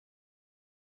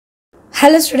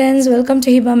Hello students, welcome to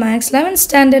Hiba Max 11th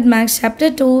Standard Max Chapter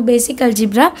 2 Basic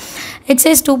Algebra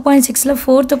Exercise 2.6 la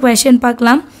 4th question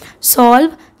பார்க்கலாம். Solve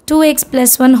 2x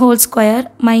plus 1 whole square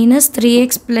minus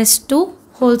 3x plus 2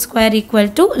 whole square equal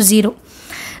to 0.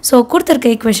 So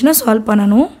கொடுத்திருக்க equation solve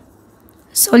பண்ணனும்.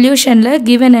 Solutionல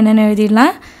given என்னன்னு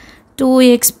எழுதிடலாம்.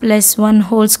 2x plus 1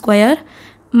 whole square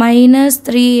minus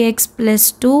 3x plus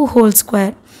 2 whole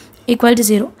square equal to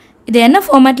 0. இது என்ன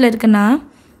formatல இருக்குன்னா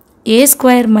a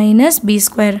square minus b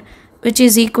square which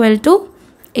is equal to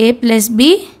a plus b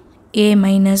a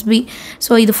minus b.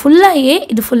 So இது full a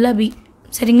இது full b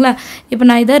சரிங்களா. இப்போ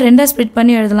நான் இத ரெண்டா ஸ்ப்ளிட்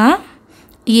பண்ணி எழுதலாம்.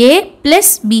 a plus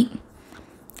b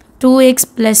 2x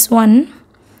plus 1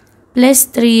 plus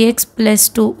 3x plus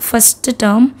 2 first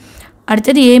term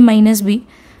அடுத்தது a minus b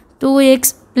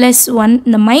 2x plus 1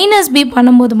 இந்த minus b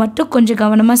பண்ணும்போது மட்டும் கொஞ்சம்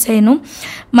கவனமா செய்யணும்.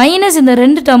 மைனஸ் இந்த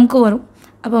ரெண்டு டேர்ம்க்கு வரும்.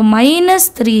 அப்போ minus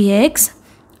 3x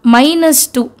minus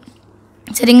 2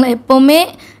 சரிங்களா. எப்போவுமே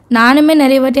நானுமே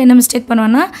நிறைய வாட்டி என்ன மிஸ்டேக்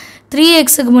பண்ணுவேன்னா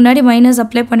 3xக்கு முன்னாடி மைனஸ்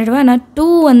அப்ளை பண்ணிடுவேன். ஆனால் 2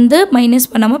 வந்து மைனஸ்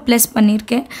பண்ணாமல் ப்ளஸ்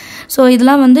பண்ணியிருக்கேன். ஸோ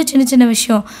இதெல்லாம் வந்து சின்ன சின்ன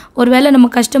விஷயம். ஒருவேளை நம்ம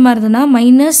கஷ்டமாக இருந்ததுன்னா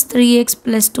மைனஸ் 3x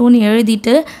 + 2ன்னு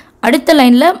எழுதிட்டு அடுத்த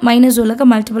லைனில் மைனஸ் உள்ளக்க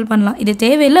மல்டிபிள் பண்ணலாம். இது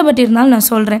தேவையில்லை, பட் இருந்தாலும் நான்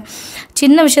சொல்கிறேன்.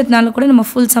 சின்ன விஷயத்தினால கூட நம்ம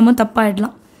ஃபுல் சம்மும்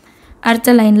தப்பாகிடலாம்.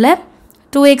 அடுத்த லைனில்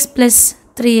 2x +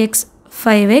 3x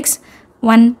 5x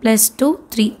 1 + 2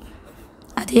 3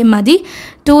 அதே மாதிரி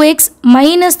 2x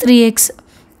minus 3x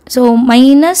so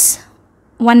minus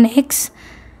 1x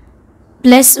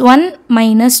plus 1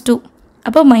 minus 2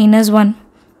 அப்போ minus 1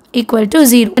 equal to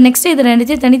 0. next இது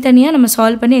ரெண்டுத்தையும் தனித்தனியாக நம்ம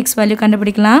சால்வ் பண்ணி x வேல்யூ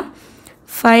கண்டுபிடிக்கலாம்.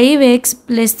 5x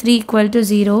plus 3 equal to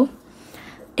 0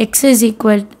 x is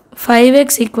equal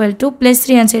 5x equal to plus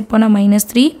 3 and set போனால் minus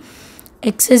 3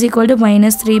 x is equal to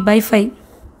minus 3 by 5.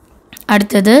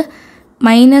 அடுத்தது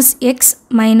minus x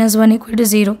minus 1 equal to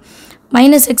 0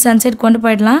 minus x answer கொண்டு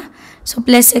போயிடலாம். So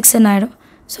plus எக்ஸ்ன்னு ஆகிடும்.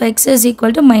 So X is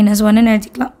equal to minus ஒன்னு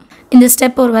எழுதிக்கலாம். இந்த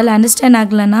step ஒரு வேலை அண்டர்ஸ்டாண்ட்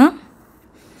ஆகலைன்னா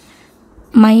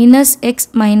minus X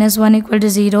minus 1 equal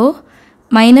to 0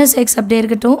 minus X அப்படியே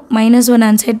இருக்கட்டும். மைனஸ் 1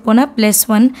 அன்சைட் போனால் ப்ளஸ்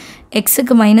 1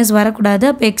 எக்ஸுக்கு மைனஸ் வரக்கூடாது.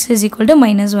 அப்போ X is equal to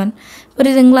minus 1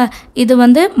 புரியுதுங்களா. இது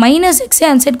வந்து மைனஸ் எக்ஸே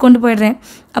அன்சைட் கொண்டு போயிடுறேன்.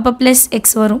 அப்போ ப்ளஸ்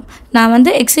எக்ஸ் வரும். நான்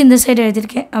வந்து எக்ஸ் இந்த சைடு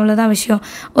எழுதியிருக்கேன், அவ்வளோதான் விஷயம்.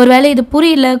 ஒரு வேளை இது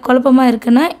புரியல குழப்பமாக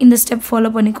இருக்குன்னா இந்த ஸ்டெப்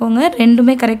ஃபாலோ பண்ணிக்கோங்க.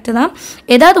 ரெண்டுமே கரெக்டு தான்.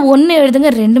 ஏதாவது ஒன்று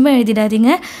எழுதுங்க, ரெண்டுமே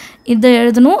எழுதிடாதீங்க. இதை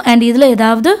எழுதணும் அண்ட் இதில்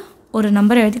ஏதாவது ஒரு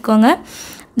நம்பர் எழுதிக்கோங்க.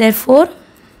 therefore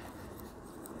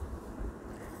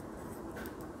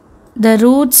the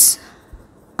roots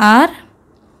are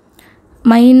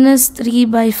minus 3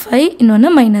 by 5 இன்னொன்று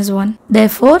minus 1.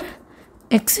 therefore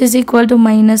x is equal to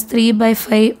minus 3 by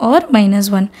 5 or minus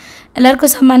 1.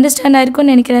 எல்லாருக்கும் சம் அண்டர்ஸ்டாண்ட்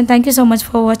ஆயிருக்கும்னு நினைக்கிறேன். Thank you so much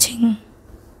for watching.